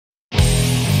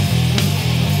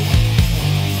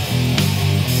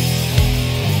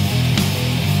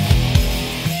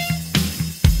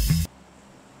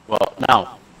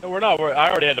we're not. I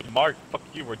already had a mark. Fuck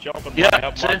you. We're jumping. Yeah, I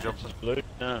have see? mark jumps. Blue.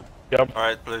 Yeah. Jump.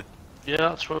 Alright, blue. Yeah,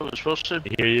 that's what we're supposed to.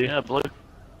 I hear you. Yeah, blue.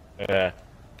 Yeah.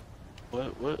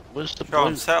 Where's the Sean,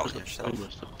 blue? settle Where's the yourself. blue?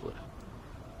 Where's the blue?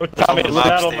 What time on to the map,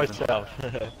 settle Stephen. myself?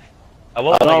 I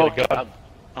love I taking a gun.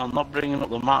 I'm not bringing up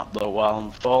the map though while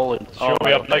I'm falling. Show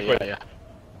me up okay, liquid. yeah.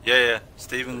 Yeah.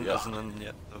 Stephen Yeah. isn't in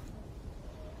yet, though.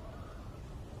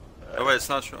 Oh wait, it's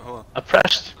not sure. Hold on. I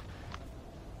pressed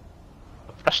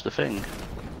the thing.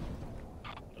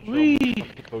 Whee!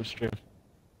 Coaster.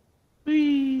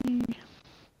 Whee!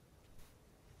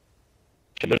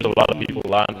 There's a lot of people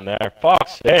landing there.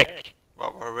 Fuck's sake!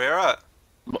 What, where we're at?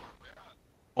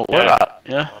 What we're at,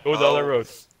 yeah? Go the other road.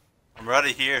 I'm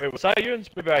ready here. Wait, was that you in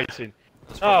Spivey Icing?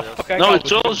 That's Oh, probably us. fuck, I No, got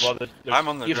it's with you, us. brother. There's I'm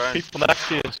on the ground. people next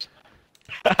to you.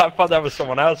 I thought that was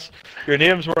someone else. Your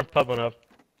names weren't popping up.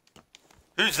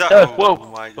 Who's that? Whoa! Oh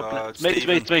my god, Me,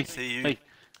 Stephen. See you. me.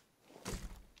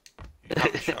 You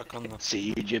have a shotgun though.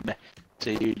 See you, Jimmy.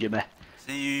 See you, Jimmy.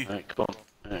 See you. Alright, come on.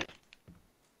 Alright.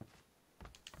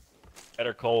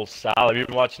 Better call Sal. Have you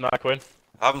been watching that, Quinn?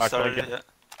 I haven't Back started again. it yet.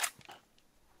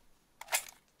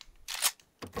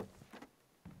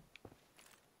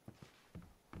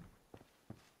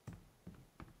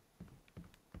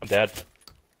 I'm dead.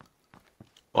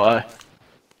 Why?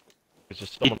 There's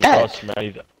just You're someone dead? across from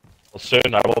me. Well,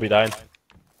 soon I will be dying.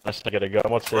 Unless I get a gun.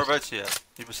 What's this? Whereabouts you at?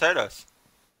 You beside us?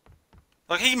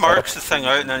 Look, he marks the thing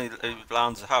out and then he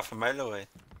lands half a mile away.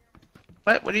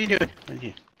 What are you doing? What are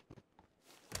you?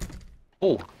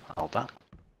 Oh, hold that.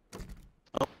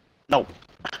 Oh, no.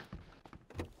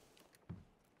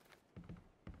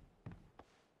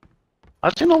 Why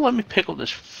does it not let me pick up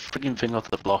this frigging thing off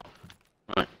the floor?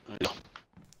 Right, there we go.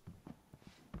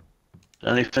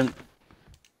 Anything?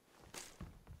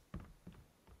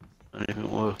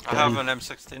 Anything worth I have getting? an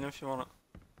M16 if you want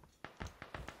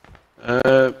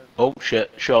it. Oh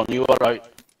shit, Sean, you alright?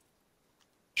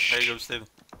 There you go, Stephen.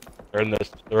 They're in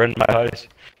this. They're in my house.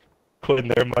 Quinn,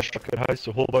 they're in my fucking house.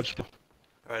 A whole bunch of them.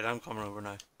 Right, I'm coming over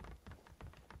now.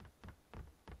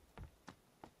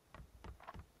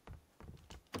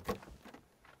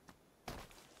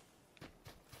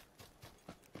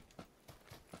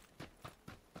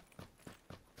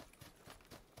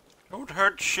 Don't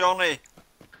hurt Shawnee.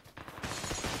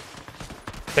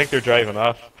 I think they're driving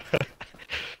off.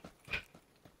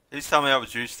 Please tell me that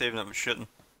was you, Stephen, that was shooting.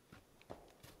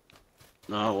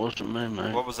 No, it wasn't me,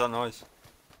 mate. What was that noise?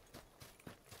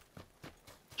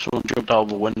 Someone jumped out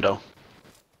of a window.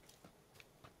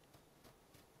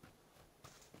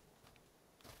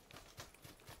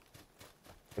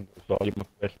 Volume up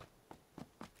a bit.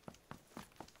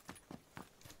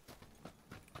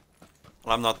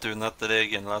 Well, I'm not doing that today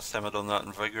again. Last time I done that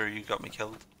in Vigor, you got me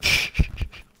killed.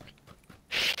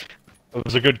 It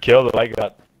was a good kill that I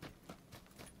got.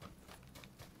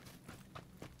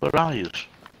 Where are you?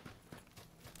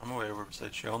 I'm away over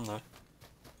beside Sean now.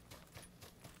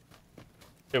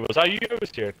 Hey, was that you who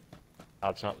was here? Oh,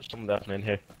 it's not. There's someone definitely in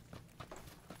here.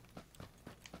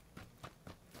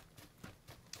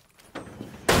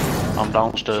 I'm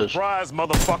downstairs. Surprise,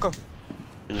 motherfucker!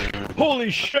 Holy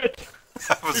shit!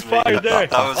 That was You me. fired there!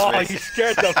 That was Oh, me. you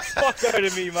scared the fuck out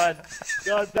of me, man!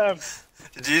 God damn!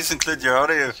 Did you just include your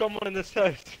audio? Someone in this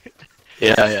house.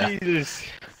 Yeah. Jesus.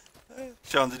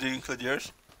 Sean, did you include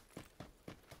yours?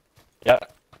 Yeah.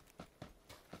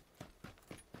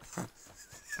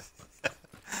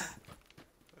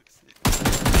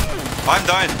 I'm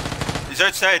down. He's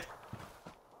outside.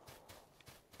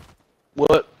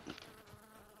 What?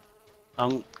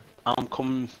 I'm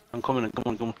coming. I'm coming.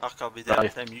 Come on. I'll be there by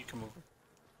Right. the time you come over.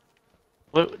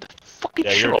 What the fucking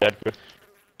Yeah, shut you're up. dead, bro.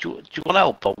 Do you want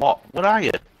help or what? Where are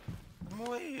you? I'm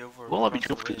way over. Well, let me across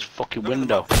jump the through way. this fucking Look at the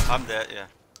window. map. I'm dead, yeah.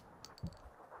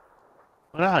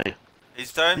 Where are you?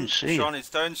 He's down, didn't see Sean, he's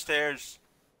downstairs.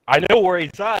 I know where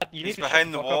he's at. You He's need to shut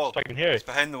behind the fuck up wall. so I can hear He's it.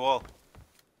 behind the wall.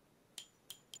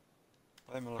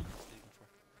 What am I looking at Stephen for?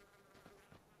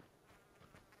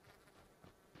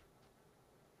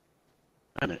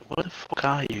 Wait a minute. Where the fuck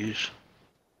are you?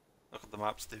 Look at the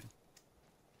map, Stephen.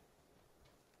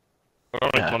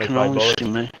 Only Yeah, I can 25 only bullets. see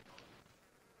me.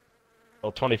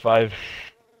 Well, 25.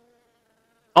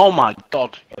 Oh my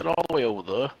god! You're all the way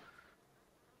over there.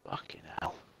 Fucking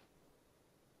hell.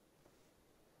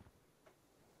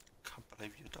 Can't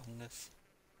believe you've done this.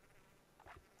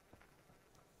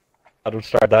 I don't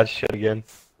start that shit again.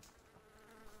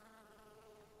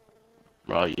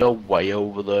 Right, you're way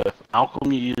over there. How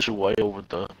come you use a way over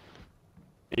there?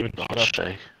 Even For shut God's up.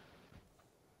 sake.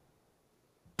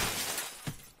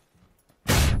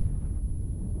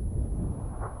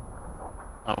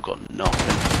 I've got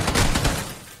nothing.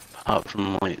 Apart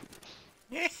from like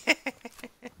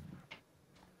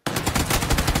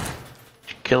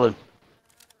kill him.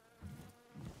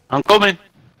 I'm coming!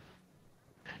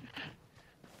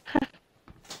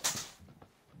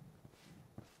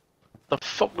 The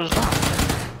fuck was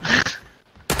that?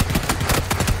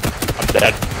 I'm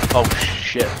dead. Oh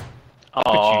shit. Look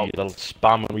Oh, at you little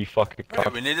spammy fucking Right,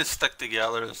 cock. we need to stick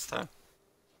together this time.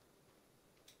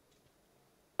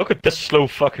 Look at this slow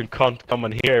fucking cunt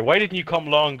coming here. Why didn't you come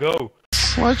long ago?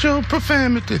 Watch your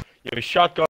profanity. You have a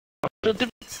shotgun. Look at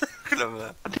him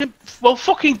there. well,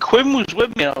 fucking Quinn was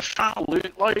with me. I was trying to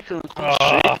loot like and I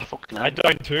couldn't see the fucking I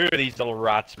downed 2 of these little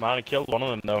rats, man. I killed one of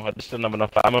them though. I just didn't have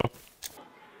enough ammo.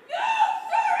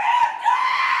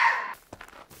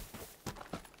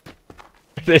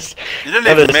 This. You didn't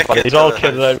that even is make funny. it He's to all the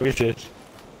kidded house. out with it.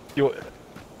 You.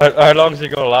 How long is it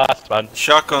gonna last, man? He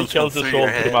Shotguns kills going this through whole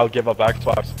your team. head. I'll give up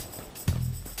Xbox.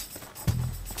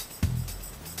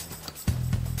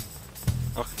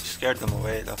 Oh, you scared them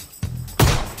away though.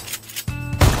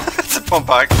 It's a pump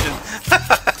action.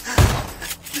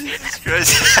 Jesus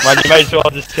Christ. Man, you might as well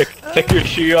just take your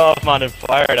shoe off, man, and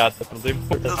fire it at them.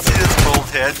 You'll see this bald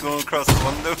head going across the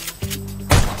window.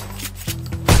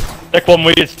 Take one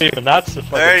with you, Stephen. That's the There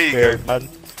fucking you spirit, go. man.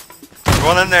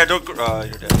 Run in there, don't go. Oh,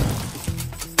 you're dead.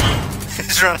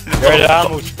 He's running. You're the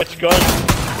ammo, switch gun.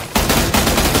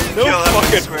 No Kill him, I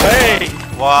fucking swear. way!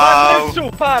 Man, Wow. I'm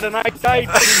so bad and I died.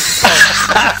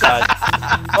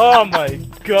 Oh my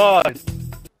god.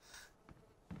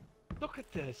 Look at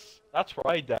this. That's where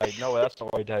I died. No, that's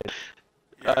not where I died.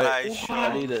 Your eyes I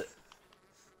shot. need it.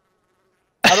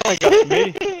 I don't think that's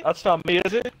me. That's not me,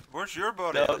 is it? Where's your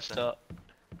body No, at it's then? not.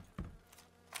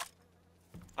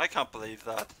 I can't believe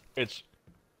that. It's.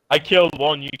 I killed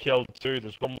 1, you killed 2.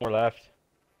 There's 1 more left.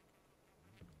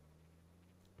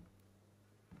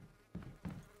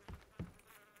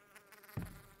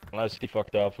 Unless he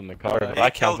fucked off in the car, but He I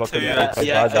can't killed fucking two. think how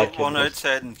yeah, bad that Killed one kid was.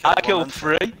 outside and killed I one killed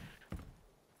inside. 3.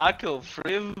 I killed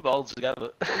 3 of them all together.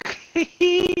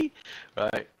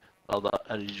 Right. Well, that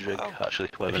energy drink Wow. actually.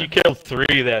 Wait a If you minute. killed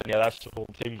 3, then yeah, that's the whole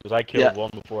team. Because I killed Yeah. 1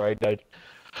 before I died.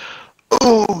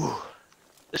 Ooh!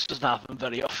 This doesn't happen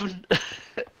very often. Wait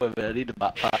a minute, I need a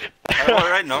backpack.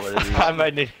 Alright, enough. What is it? I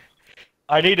might need.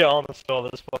 I need to uninstall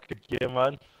this fucking game,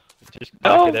 man. Just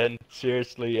No. back it in.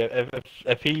 Seriously,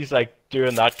 if he's like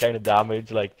doing that kind of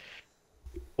damage, like,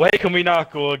 why can we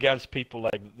not go against people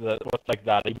like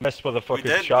that? He missed with a fucking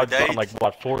did, we shotgun died. like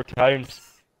what 4 times,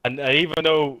 and even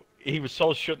though he was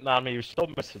still shooting at me, he was still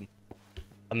missing,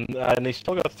 and he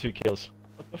still got 2 kills.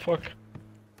 What the fuck?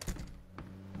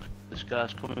 This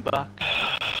guy's coming back.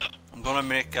 I'm gonna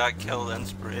make that kill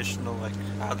inspirational, like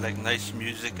add like nice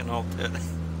music and all to it.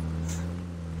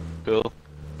 Cool.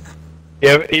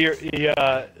 Yeah,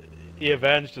 he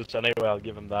avenged us anyway. I'll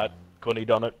give him that. Coney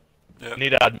done it. Yep. Need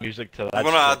to add music to that. I'm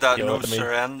gonna add shit, that you know no what I mean?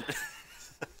 surrender.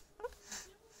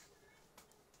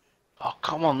 Oh,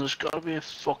 come on, there's gotta be a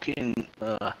fucking.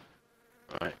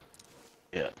 Right.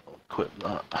 Yeah, I'll equip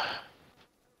that.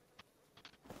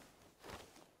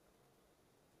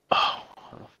 Oh,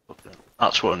 fucking.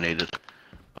 That's what I needed.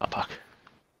 Backpack.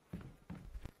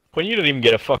 When you didn't even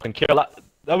get a fucking kill,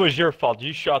 that was your fault.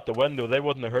 You shot the window. They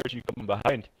wouldn't have heard you coming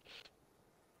behind.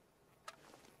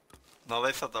 No,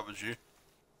 they thought that was you.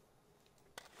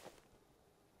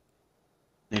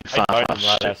 Need I found 5, him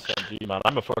that 6. SMG, man.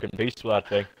 I'm a fucking beast with that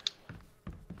thing.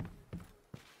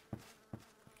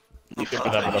 Need Didn't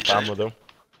 5, have enough 6. ammo though.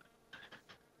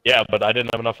 Yeah, but I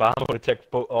didn't have enough ammo to take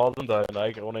all of them down.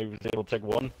 I only was able to take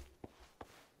 1.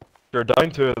 You're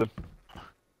down 2 of them.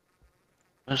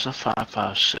 Where's the 5,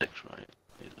 5, 6, right?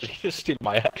 Did you just steal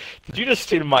my hat? Did you just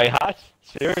steal my hat?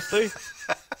 Seriously?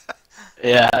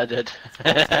 Yeah, I did.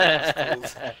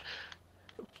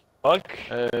 Fuck.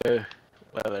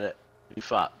 Wait a minute. You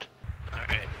fat.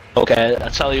 Okay, I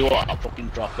tell you what, I'll fucking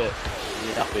drop it. Are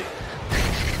you happy?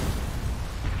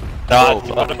 Nah, Oh, it's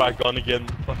not my gun again.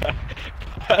 Fucking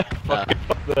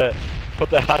put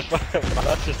the hat back. Man,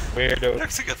 that's just weirdo.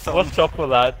 Looks like a thumb. What's up with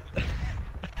that?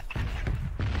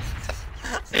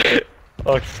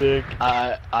 Fuck's sake.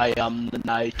 I am the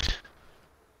knight.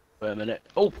 Wait a minute.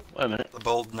 Oh, wait a minute. The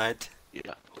bold knight.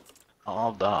 Yeah.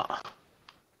 I'll have that.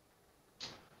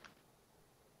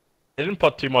 They didn't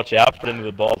put too much effort into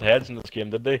the bald heads in this game,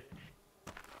 did they?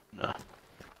 No.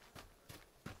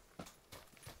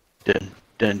 Dun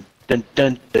dun dun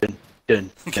dun dun dun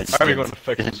dun. How are we going to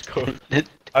fix this code?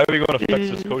 How are we going to fix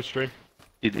this code stream?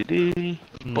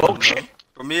 Oh shit!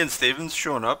 But me and Steven's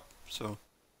showing up, so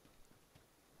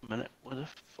A minute, where the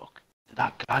fuck did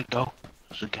that guy go?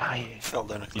 There's a guy here. fell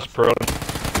down a He's cliff. prone.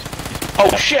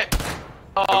 Oh shit!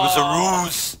 It was a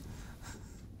ruse.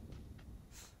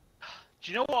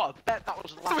 Do you know what? I bet that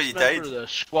was the That's why you last member died. of the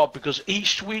squad because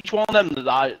each one of them that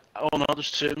died. Oh no,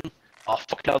 there's two. Oh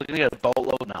fuck hell, they're gonna get a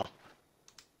boatload now.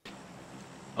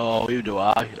 Oh, who do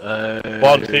I?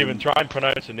 Well, Stephen, try and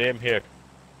pronounce the name here.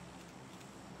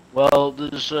 Well,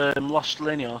 there's Los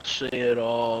Leños here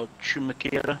or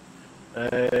Chumaquira.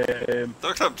 Look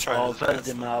at him trying Or his best.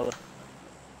 Verdemala.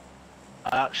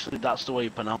 Actually, that's the way you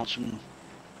pronounce them.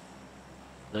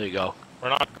 There you go. We're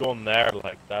not going there,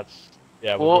 like, that's...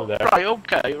 Yeah, we'll Well, go there. right,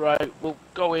 okay, right. We'll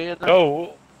go here then.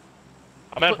 No!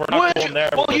 I meant But we're not where'd going you- there,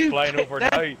 well, we're you flying picked over them.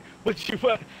 now. But you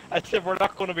I said we're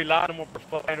not going to be landing when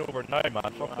we're flying over now,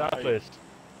 man. Fuck that Right. place.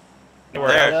 There.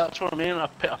 Anywhere else. Yeah, that's what I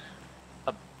mean.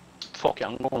 Fuck it,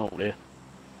 I'm going over there.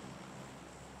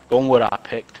 Going where I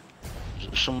picked.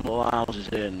 There's some of the houses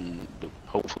here and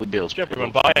hopefully be able to Ship pick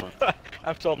went up by somewhere. it.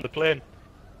 I'm still on the plane.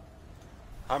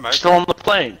 I'm out. Still on the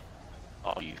plane?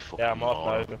 Oh, you fucking Yeah, I'm off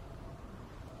moron. now.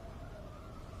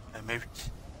 I'm out.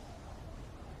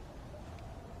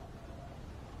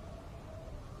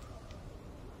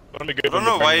 Gonna be good I don't when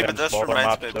know we bring why, them but this smaller reminds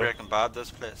maps, me of though. Breaking Bad,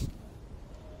 this place.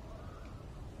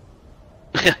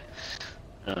 Yeah.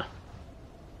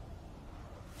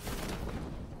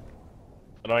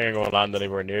 I don't think I'm gonna land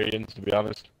anywhere near you, to be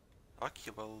honest. Fuck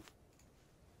you will.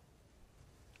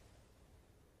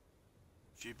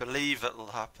 If you believe it'll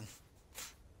happen.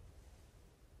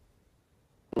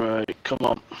 Right, come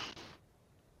on.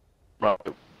 Right.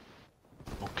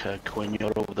 Okay, Quinn,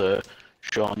 you're over there.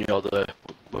 Sean, you're there.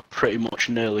 We're pretty much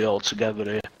nearly all together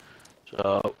here.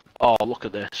 So, oh, look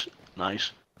at this.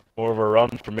 Nice. More of a run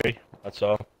for me, that's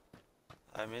all.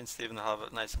 I mean, Stephen will have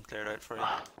it nice and cleared out for you.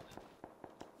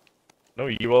 No,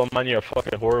 you will, man. You're a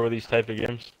fucking horror with these type of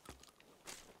games.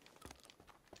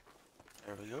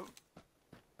 There we go.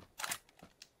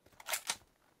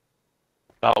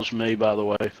 That was me, by the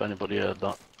way, if anybody heard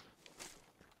that.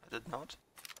 I did not.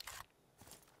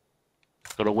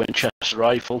 Got a Winchester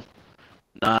rifle.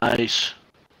 Nice.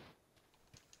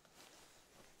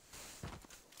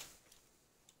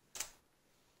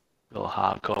 Go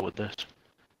hardcore with this.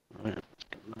 Right.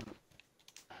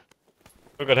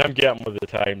 Look at him getting with the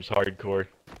times, hardcore.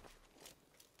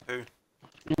 Who?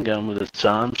 You can get them with the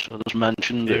times. I just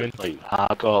mentioned Steven? it, like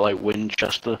hardcore, like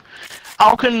Winchester.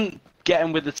 How can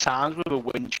getting with the times with a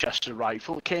Winchester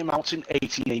rifle? It came out in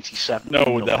 1887.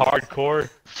 No, the hardcore.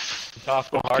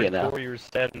 Top of Fucking hell. hardcore, you were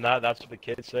saying that. That's what the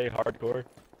kids say, hardcore.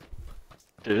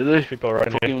 Do they? People around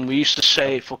here. Fucking, we used to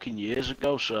say it fucking years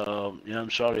ago, so yeah,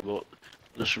 I'm sorry, but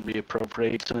this would be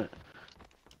appropriating it.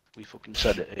 We fucking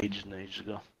said it ages and ages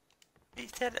ago. He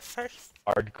said it first.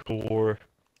 Hardcore.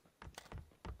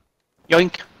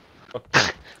 Yoink! Fuck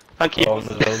Thank you. on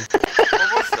his own.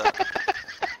 What was that?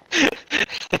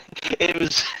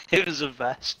 it was a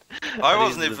vest. I needed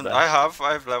wasn't a even. vest.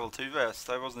 I have level 2 vest.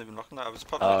 I wasn't even looking at it. I was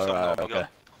putting like something on the gun.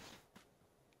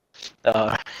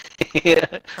 Yeah,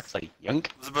 it's like yoink.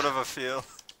 It was a bit of a feel.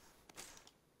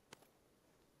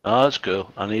 Oh, that's cool.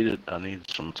 I needed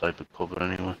some type of cover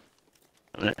anyway.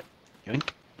 A minute. Yoink.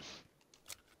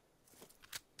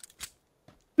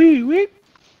 Wee wee.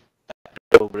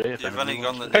 Over here. Do you have any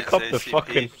gun that Pick needs up the ACP,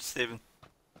 fucking- Stephen?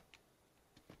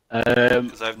 Um,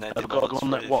 Because I have 90 I've got bullets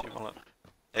one for that you what? if you want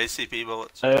it. ACP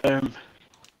bullets.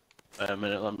 A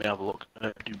minute, let me have a look.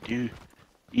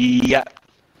 Yeah.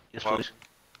 Yes, Wow. please.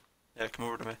 Yeah, come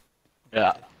over to me.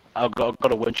 Yeah, I've got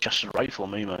a Winchester rifle,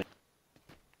 me, mate.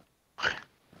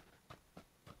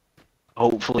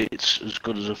 Hopefully it's as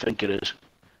good as I think it is.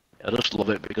 I just love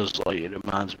it because like it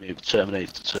reminds me of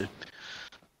Terminator 2.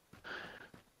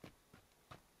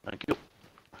 Thank you.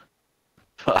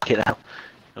 Fucking hell.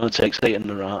 It only takes 8 in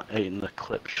the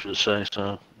clip, should I say,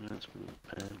 so that's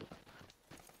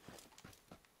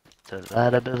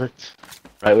bullets.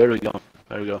 Right, where are we going?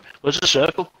 Where are we going? Where's the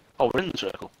circle? Oh, we're in the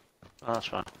circle. Oh, that's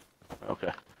fine.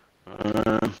 Okay.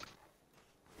 Aye.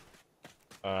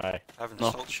 I have an No,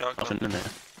 assault shotgun. Nothing in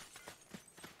there.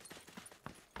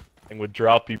 Thing would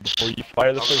drop you before you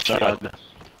fire the first shot.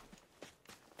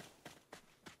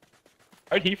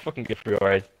 How'd he fucking get through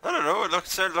alright? I don't know, it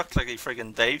looked like he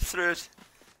friggin' dived through it.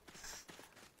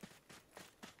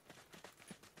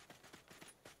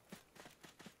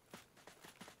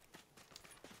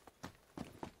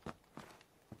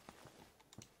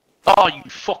 Oh, you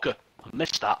fucker! I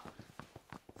missed that.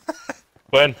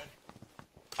 When?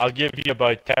 I'll give you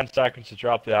about 10 seconds to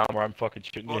drop the ammo, I'm fucking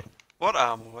shooting you. What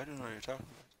ammo? I don't know what you're talking about.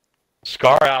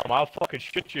 Scar ammo, I'll fucking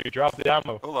shoot you, drop the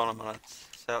ammo. Hold on a minute.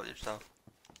 Sell it yourself.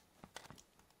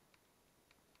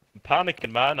 I'm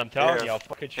panicking, man, I'm telling Here. you, I'll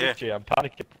fucking shoot Here. you, I'm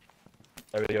panicking.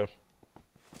 There we go.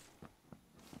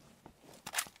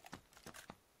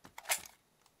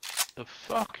 The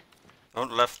fuck?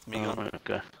 Don't lift me gun. Right,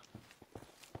 okay.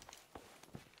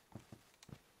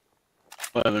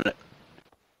 Wait a minute.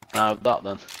 Now that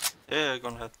then. Yeah, go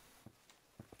on ahead.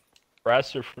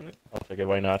 Brass or fruit? I'll take it,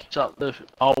 why not? Is that the...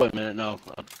 Oh, wait a minute, no.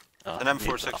 An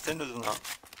M416, isn't that?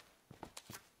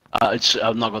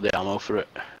 I've not got the ammo for it.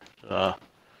 Don't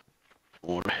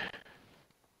worry.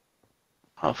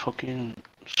 I fucking...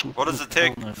 What does it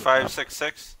take?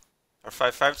 5.66? Or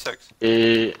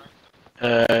 5.56?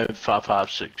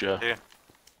 5.56, yeah. Here.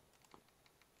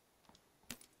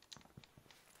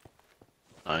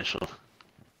 Nice one.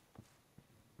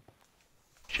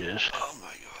 Cheers. Oh my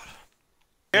god.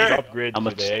 Need to Here! upgrade to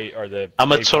the A or the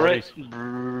I'm a A40s. turret.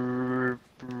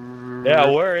 Yeah,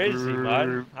 where is he,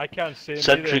 man? I can't see him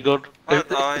Sentry either. gun.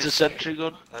 Oh, It's a sentry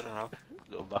gun. I don't know.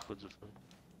 Go backwards.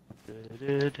 What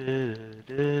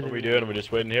are we doing? Are we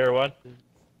just waiting here or what?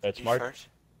 That's You smart. first?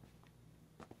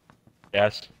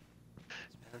 Yes.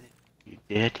 You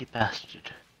dirty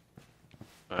bastard.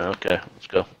 Right, okay, let's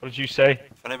go. What did you say?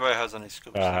 If anybody has any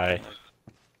scoops, Aye.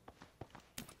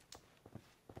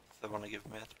 they want to give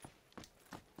me it.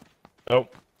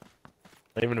 Nope.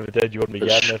 Even if it did, you wouldn't be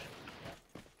getting it.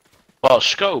 Oh,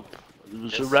 scope.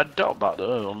 There's a Yes. red dot back there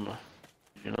on the...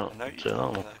 You know, I know you say that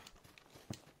told me one.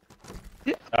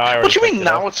 that. I already What do you picked mean it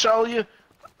now? I up. tell you.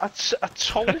 I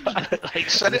told you. Like,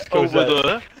 said This it goes over out.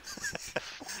 there.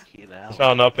 Fucking hell. It's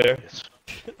not up here.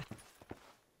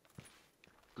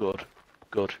 Good.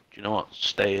 Good. Do you know what?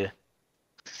 Stay here.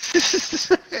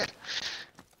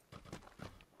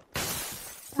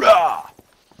 Rah!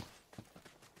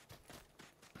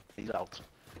 He's out.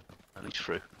 And he's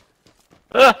through.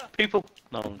 Ah! People!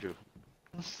 No, I'm joking.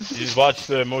 You just watched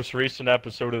the most recent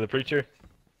episode of The Preacher?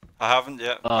 I haven't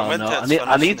yet. Oh, I'm no, into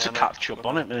I need its to finishing, catch up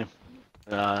on it, man.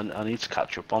 I need to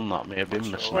catch up on that, maybe.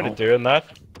 I'm missing Why are out. they doing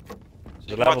that?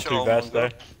 You The can level watch it 2 all in best one go,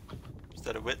 there.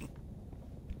 instead of waiting.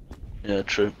 Yeah,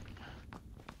 true.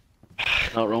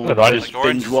 Not wrong What with about just Like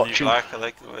Orange binge is the New watching. Black, I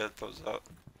like the way it goes out.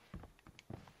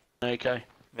 Okay.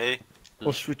 Me?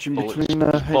 Or switching Bullets- between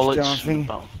bullets HDR and thing.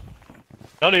 bounce.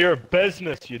 None of your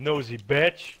business, you nosy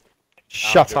bitch.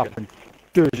 Shut joking. up and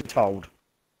do as you're told.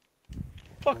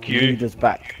 Fuck you. Leader's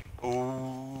back.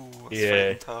 Ooh, that's Yeah.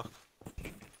 fighting talk.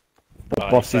 The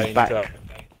Oh, boss he's is back.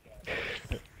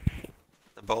 fine,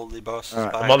 The Baldy boss is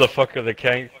Alright. The back. motherfucker that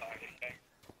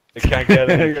can't get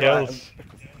any kills.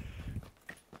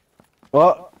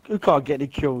 What? Who can't get any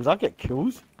kills? I get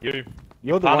kills. You.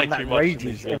 You're the Panic one too that much in rages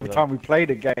these games, every though. time we play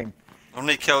the game.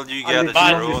 Only kill you I get is literally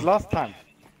your won this own. last time.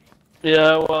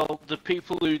 Yeah, well, the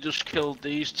people who just killed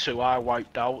these two, I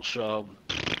wiped out, so...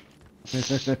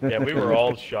 Yeah, we were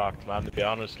all shocked, man, to be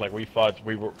honest. Like, we thought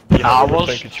we were, you know, I we were was,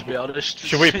 thinking, to be honest.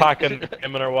 should we pack in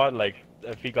him or what? Like,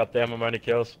 if he got them amount of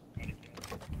kills?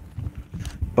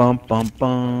 Bum bum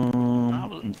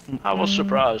bum. I was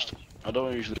surprised. I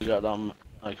don't usually get that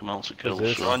like amounts of kills.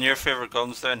 this? So. On your favourite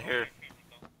guns down here.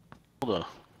 Hold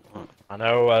I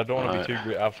know, I don't want to Right. be too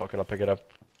great. Oh, fuck it, I'll pick it up.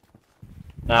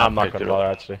 Nah, I'm not pick gonna it bother,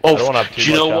 actually. Oh, I don't want to have too do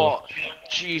you much know ammo. what?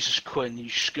 Jesus, Quinn, you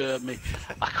scared me.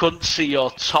 I couldn't see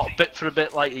your top bit for a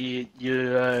bit, like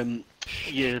your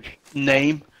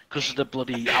name, because of the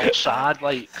bloody outside,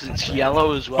 like, because it's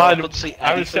yellow as well. I Man, couldn't see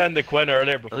I was anything. saying to Quinn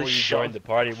earlier before Really you shot. joined the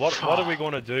party, what are we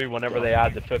going to do whenever they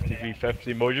add the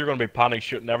 50v50 mode? You're going to be panic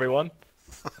shooting everyone?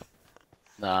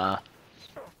 Nah.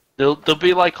 They'll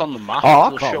be like on the map. Oh, I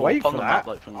They'll can't show wait up on for the that. map,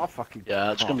 like, from... I fucking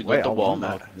Yeah, it's can't gonna be wait, good, the I wall want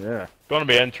that. Yeah. It's going to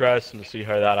be interesting to see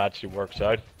how that actually works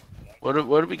out. Where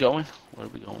are we going? Where are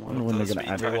we going? I wonder when they're gonna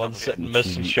add it. Everyone's sitting Shit.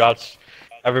 missing shots.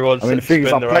 Everyone's I mean, the sitting thing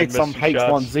is, I spinning around played some missing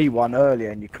shots. H1Z1 earlier,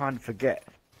 and you kind of forget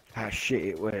how shit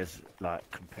it was, like,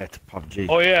 compared to PUBG.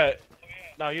 Oh yeah.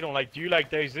 No, you don't like. Do you like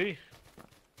DayZ?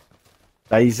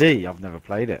 DayZ, I've never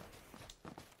played it.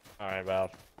 All right,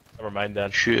 well, never mind then.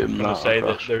 Shoot him I'm gonna that say that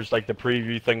across. there's like the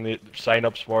preview thing, the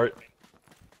sign-ups for it.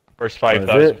 First Oh, is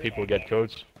 5,000 it? people get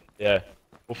codes. Yeah.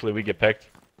 Hopefully we get picked.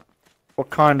 What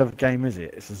kind of game is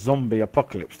it? It's a zombie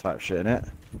apocalypse type shit, isn't it?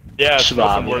 Yeah, it's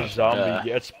nothing Survival, worse zombie. yeah.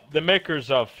 Yeah, it's the makers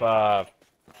of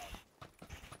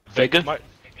Vegan?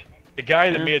 the guy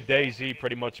that Yeah. made DayZ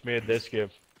pretty much made this game.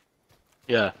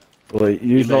 Yeah. Well,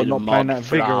 you're made a not playing mod that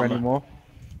for Vigor armor. anymore.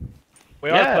 We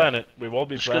Yeah. are playing it. We will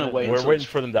be Just playing gonna it. wait We're until waiting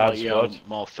it's, for them to add like, squads.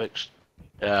 more fixed.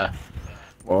 Yeah.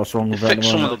 What's wrong They with that? fixed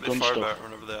some of one? the It'll be gun far stuff. better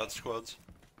whenever they add squads.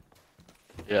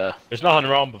 Yeah. There's nothing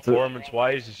wrong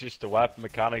performance-wise. It's just the weapon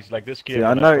mechanics. Like this game. See, I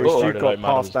when it noticed first you started got out, man,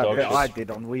 it was past that dog bit shit. I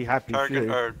did on We Happy Target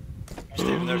Few. or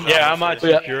Steven, there's Yeah, ammo I'm for actually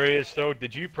you. Yeah. curious though.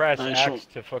 Did you press Nice X one.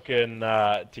 to fucking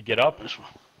to get up? This one.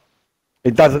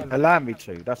 It doesn't allow me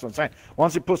to. That's what I'm saying.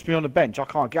 Once it puts me on the bench, I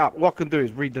can't get up. What I can do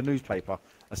is read the newspaper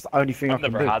That's the only thing I've I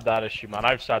can never do. had that issue, man.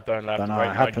 I've sat down left Don't and know, right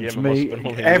it in that happened game. to It must me have been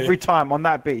only every you. time on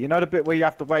that bit. You know the bit where you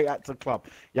have to wait at the club?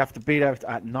 You have to be there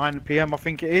at 9 p.m. I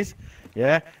think it is.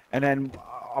 Yeah, and then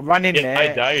I ran in there.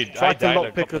 I died. Tried to a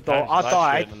lock pick couple a of door. times I in that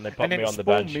died, shit, and they put and then me it on the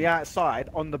spawned bench. me outside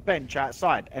on the bench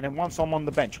outside. And then once I'm on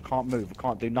the bench, I can't move. I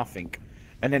can't do nothing.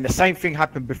 And then the same thing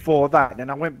happened before that. Then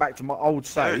I went back to my old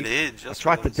save. I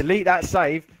tried to delete that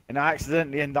save, and I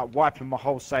accidentally ended up wiping my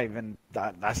whole save, and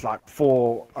that's like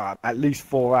at least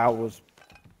 4 hours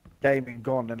gaming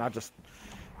gone. And I don't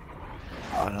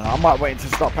know, I might wait until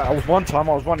start. I was one time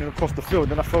I was running across the field,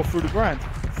 and I fell through the ground.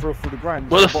 Fell through the ground.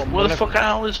 Where the fuck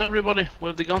hell is everybody? Where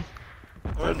have they gone?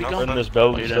 Where have they We're in gone? this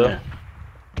building still.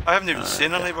 I haven't even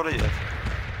seen anybody yet.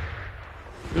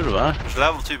 Who do I? There's a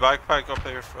level 2 backpack up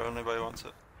here for anybody who wants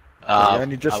it. You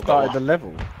only just started the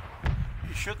level.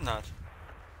 You shouldn't have.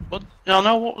 What?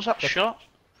 No, what was that shot?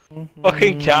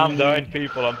 Fucking calm down,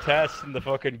 people. I'm testing the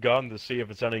fucking gun to see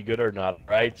if it's any good or not,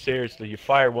 right? Seriously, you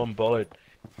fire one bullet.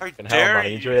 How Fucking dare hell,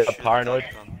 man. you You're shoot paranoid.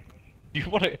 that gun? You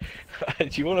wanna... do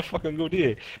you wanna fucking go, do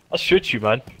you? I'll shoot you,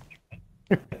 man.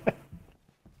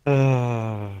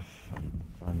 Fun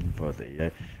body, yeah.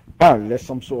 Apparently, there's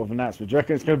some sort of announcement. Do you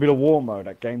reckon it's going to be the war mode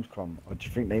at Gamescom? Or do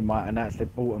you think they might announce they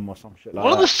bought them or some shit like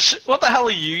that? What the hell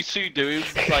are you two doing?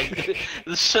 Like,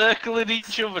 they're circling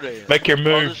each other here. Make your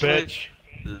move, Honestly, bitch.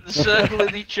 They're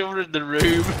circling each other in the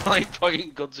room, like pointing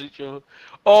guns at each other.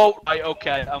 Oh, right,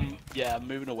 okay. I'm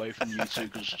moving away from you two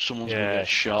because someone's gonna get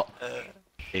shot.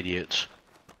 Idiots.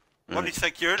 What do you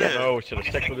think you're doing? Oh, should I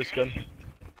stick with this gun?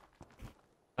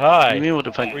 Hi. You mean what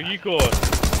the fuck? Where you going?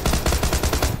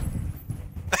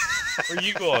 Where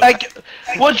you going? Like,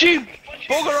 what'd you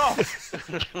bugger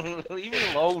off? Leave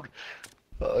me alone.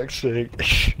 Fuck's sake.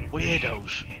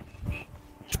 Weirdos.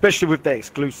 Especially with their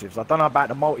exclusives. I don't know about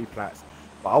the multiplats,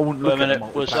 but I wouldn't look Wait a at the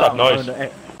minute, what's multiplats. that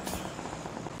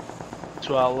noise?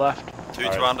 To our left.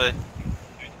 220.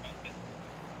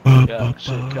 Yeah, I can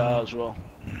see a car as well.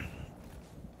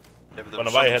 Yeah, but When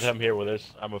there's I hit some- him here with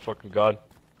this, I'm a fucking god.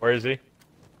 Where is he?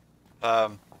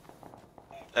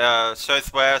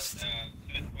 Southwest.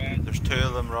 There's 2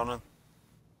 of them running.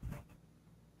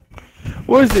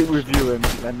 What is it with you and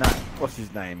that? What's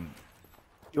his name?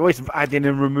 You're always adding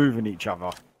and removing each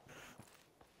other.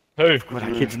 Who? What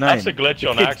that kid's name? That's a glitch The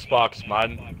on kid- Xbox,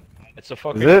 man. It's a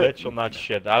fucking Is it? glitch on that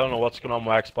shit. I don't know what's going on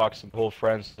with Xbox and the whole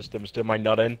friends system. Still my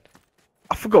nut in.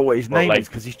 I forgot what his Well, name like- is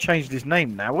because he's changed his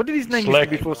name now. What did his name Slick. used to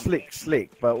be before?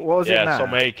 Slick. But what was it Yeah, now?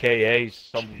 some AKA,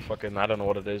 some fucking, I don't know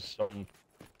what it is. Some...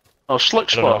 Oh,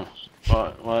 Slick I don't Spawn.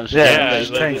 Right, why is Yeah, Yeah, he's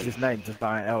like- changed his name to something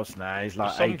else now. He's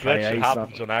like some glitch that AKA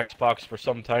happens something. on Xbox for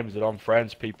sometimes it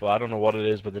unfriends people. I don't know what it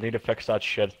is, but they need to fix that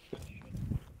shit.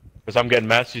 Because I'm getting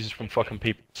messages from fucking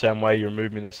people the same way you're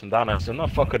moving this and that. And I said, I'm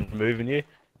not fucking removing you.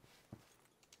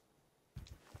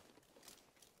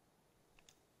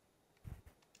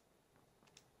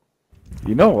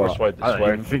 You know what? That's why they I don't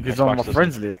swear even think he's Xbox on my doesn't-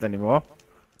 friends list anymore.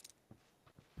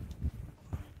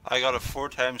 I got a 4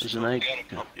 times There's an egg.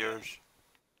 up yours.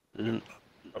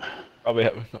 Probably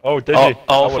oh, did Oh, you?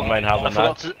 oh, I wouldn't mind having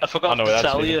that. I forgot know to that's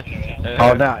tell it. you.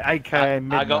 Oh, no, AKA I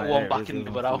Midnight. got one there back it in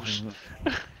is. the house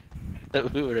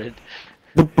that we were in.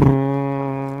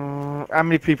 How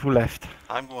many people left?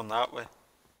 I'm going that way.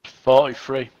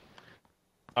 43.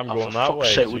 I'm Oh, going for that fuck's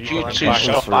way. sake, so would you you can two back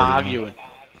stop up. arguing?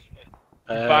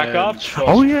 Back up?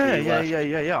 Oh yeah.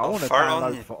 I I'll want to fart on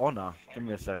download you. For Honor. Give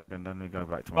me a second, let me go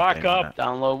back to my Back game up. now.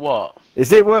 Download what?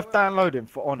 Is it worth downloading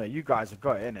For Honor? You guys have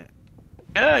got it, innit?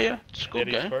 Yeah, it's a good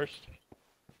Ladies game. first.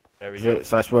 There we Is go. it?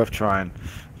 So it's worth trying.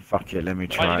 Fuck it, let me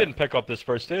Man, you try. didn't pick up this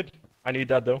first aid. I need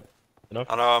that though.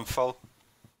 I know I'm full.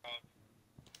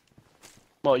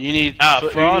 What, you need Ah, who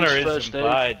For Honor needs isn't first aid?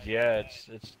 bad. Yeah,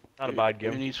 it's not a bad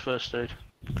Who game. needs first aid?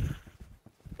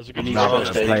 It's a good needs No, start. I've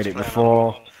first aid. played it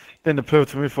before. Didn't appeal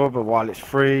to me before, but while it's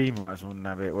free, might as well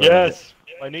have it. Where is Yes,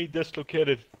 I need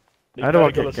dislocated. it? How do I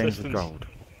Medical get games of assistance. gold?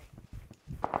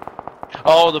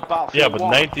 Oh, the Battlefield Yeah, but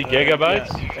 1. 90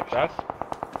 gigabytes. Yeah. Take that.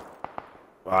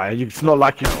 Right, it's not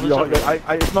like Listen.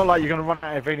 it's not like you're gonna run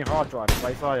out of any hard drive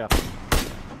space, are you?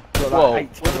 Got Whoa, like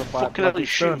 8 where the terabyte fuck are bloody they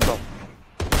shooting Stern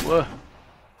from? Where?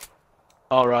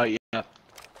 Alright, yeah.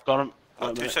 Got him. Oh,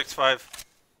 Wait a minute. 265.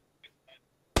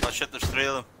 Oh shit, there's 3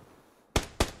 of them.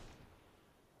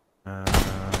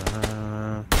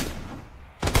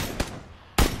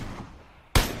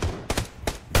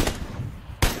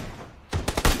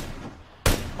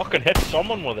 Fucking hit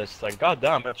someone with this thing. God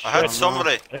damn it. I had Shit.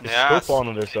 somebody Hit in the the ass. scope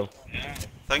on it or so.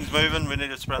 Things moving, we need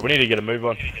to sprint. We need to get a move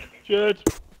on. Shit.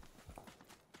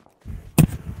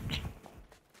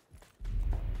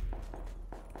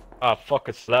 Ah, fuck,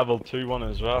 it's level 2 one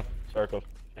as well. Circle.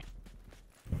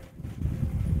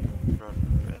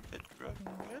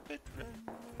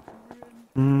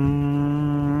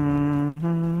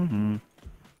 Mm-hmm.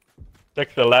 Stick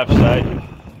to the left side.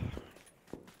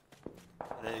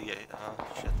 There you go. Oh,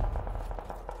 shit.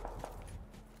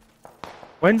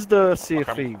 When's the Sea of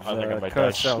Fuck, Thieves I think I might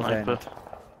Curse die. Cells Sniper. end?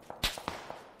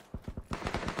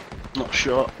 Not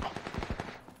sure.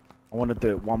 I want to do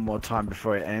it one more time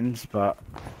before it ends, but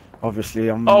obviously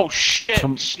I'm. Oh shit!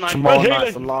 Sniper. Tomorrow Well, night's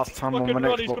the Helen, last time I'm Fucking on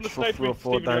run, he's Xbox gonna for snipe 3 me. or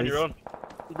 4 Stephen, you're on days.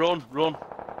 your own.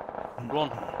 Run.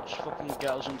 Let's fucking get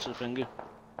us into the finger.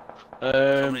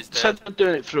 Somebody's Said dead. they're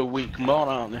doing it for a week more,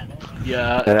 aren't they? Yeah,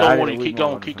 Yeah, I don't did a worry, week keep more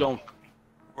going, on keep it. going.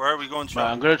 Where are we going, Right, Sean?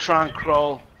 I'm gonna try and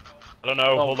crawl. I don't know.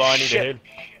 Oh, Hold on, I need shit. a heal.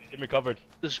 Get me covered.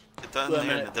 There's, Get down wait a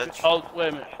here in the minute. ditch. Oh, wait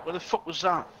a minute. Where the fuck was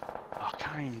that? Oh, I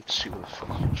can't even see where the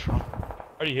fuck it was from.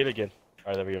 How do you heal again?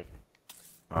 Alright, there we go.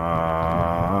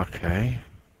 Okay.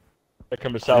 Check him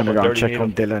I'm myself. gonna I'm go and dirty check needle.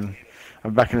 on Dylan.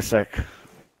 I'm back in a sec.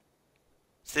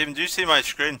 Stephen, do you see my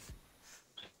screen?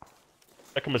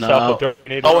 Check him myself. No. I'm dirty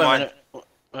needle. Oh, wait a mind. minute.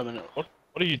 Wait a minute. What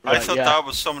are you I doing? thought yeah. that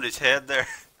was somebody's head there.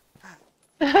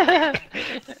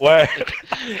 Where?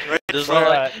 There's Where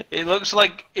like, at? it looks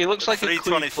like a Ku Klux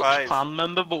 325. Klan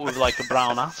member, but with like a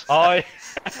brown hat Oh,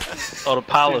 or a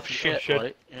pile of Oh, shit. shit.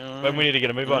 Like, you know? when we need to get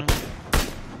a move on.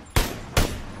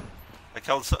 I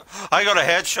killed I got a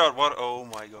headshot. What? Oh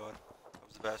my god. That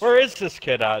was the best. Where is this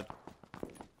kid at?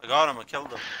 I got him. I killed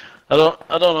him. I don't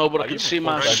know, but Oh, I can you see were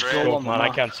my fucking skull skull stoked, on the man. I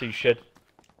map. can't see shit.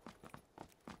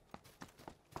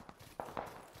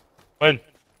 When?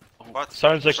 What?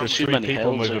 Sounds like there's Too 3 many people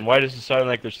hills moving. here. Why does it sound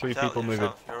like there's 3 Tell people moving?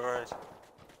 yourself, you're alright.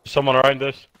 Someone around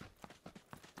us?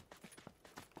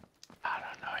 I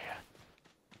don't know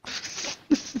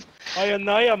yet. I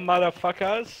know you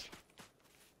motherfuckers.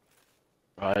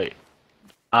 Right.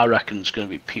 I reckon there's gonna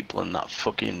be people in that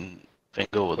fucking thing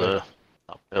over there.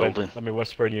 That Wait, building. let me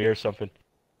whisper in your ear something.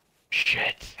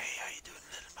 Shit. Hey, how you doing,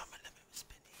 little mama? Let me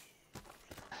whisper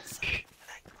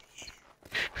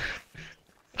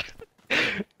in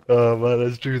your ear. Oh man,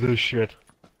 let's do this shit.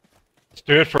 Let's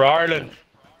do it for Ireland.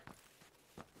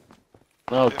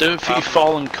 No, do it for your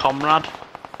fallen comrade.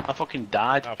 I fucking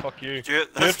died. Ah, fuck you. Do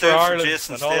it, Do it let's for do it for Ireland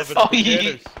Jason and all of its Oh, potatoes.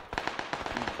 You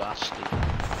bastard.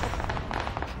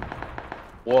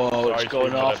 Whoa, Sorry, it's going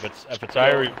Stephen, off. If it's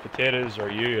Irish potatoes or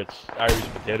you, it's Irish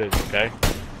potatoes, okay?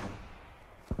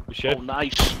 You should. Oh,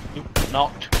 nice.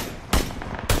 Knocked.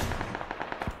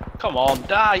 Come on,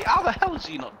 die. How the hell is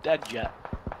he not dead yet?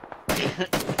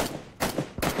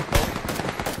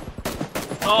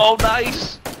 Oh,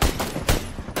 nice.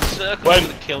 The circle's When-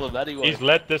 gonna kill him anyway. He's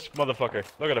let this motherfucker.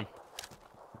 Look at him.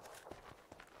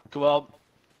 Come on.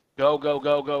 Go, go,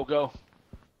 go, go, go.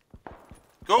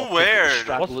 Go where?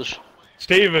 Stragglers.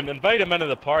 Stephen, invite him into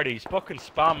the party. He's fucking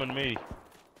spamming me.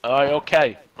 Alright,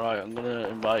 okay. Right, I'm gonna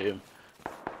invite him.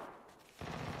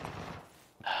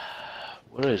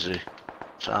 Where is he?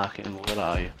 Tarkin, where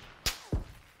are you?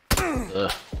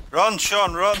 Run,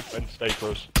 Sean, run. And stay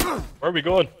close. Where are we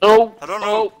going? Oh! I don't know.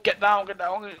 Oh, get down, get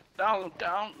down, get down,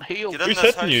 down. Heal. Get in Who's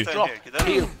this hitting house you? down Drop, here. Get in.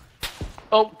 heal.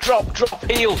 Oh, drop,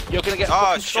 heal. You're gonna get Ah,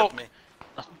 fucking shit stuck. me.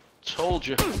 Told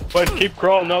you. Wait, keep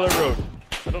crawling down the road.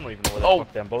 I don't even know where the Oh.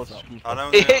 fuck them bullets are. I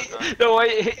don't It know. hit, no way,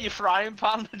 it hit your frying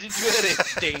pan. Did you hear it?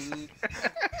 Ding.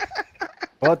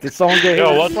 What? Did someone get Yo,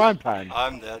 hit with what? a frying pan?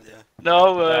 I'm dead, yeah.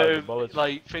 No, Yeah, the bullets.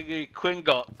 like thinking Quinn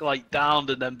got like downed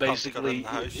and then got in basically the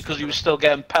house, because he I was don't still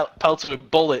getting pelted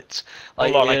with bullets.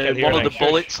 Like Hold on, I can't hear one of the anything. Shush.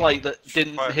 bullets like that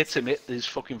didn't Quiet. hit him, hit his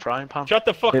fucking frying pan. Shut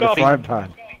the fuck Hit a up. frying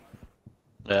pan.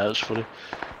 Yeah, that's funny.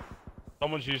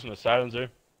 Someone's using a silencer.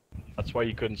 That's why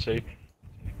you couldn't see.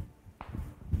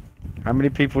 How many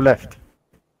people left?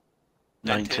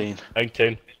 19.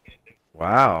 19.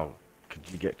 Wow. Could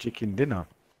you get chicken dinner?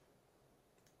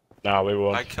 Nah, we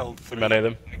won't. I killed Too 3. many of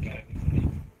them.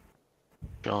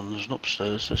 John, there's an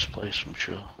upstairs this place, I'm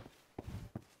sure.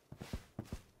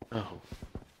 Oh,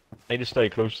 Need to stay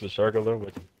close to the circle though.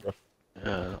 But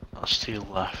yeah, that's to your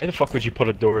left. why the fuck would you put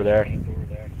a door there?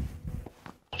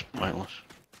 It's pointless.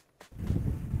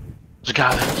 There's a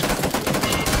guy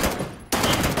there.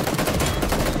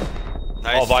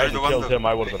 Nice, Oh, if I through hadn't the killed window. him,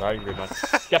 I would have been angry, man.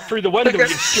 Get through the window, you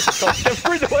stupid cunt! Get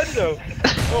through the window!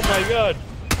 Oh my god!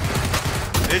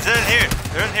 He's in here.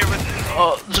 They're in here with me.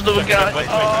 Oh, there's another guy. Wait, wait,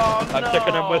 Oh, I'm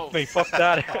taking him with me, fuck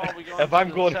that. Oh, we got If I'm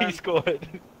to going, the he's going.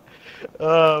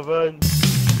 Oh man.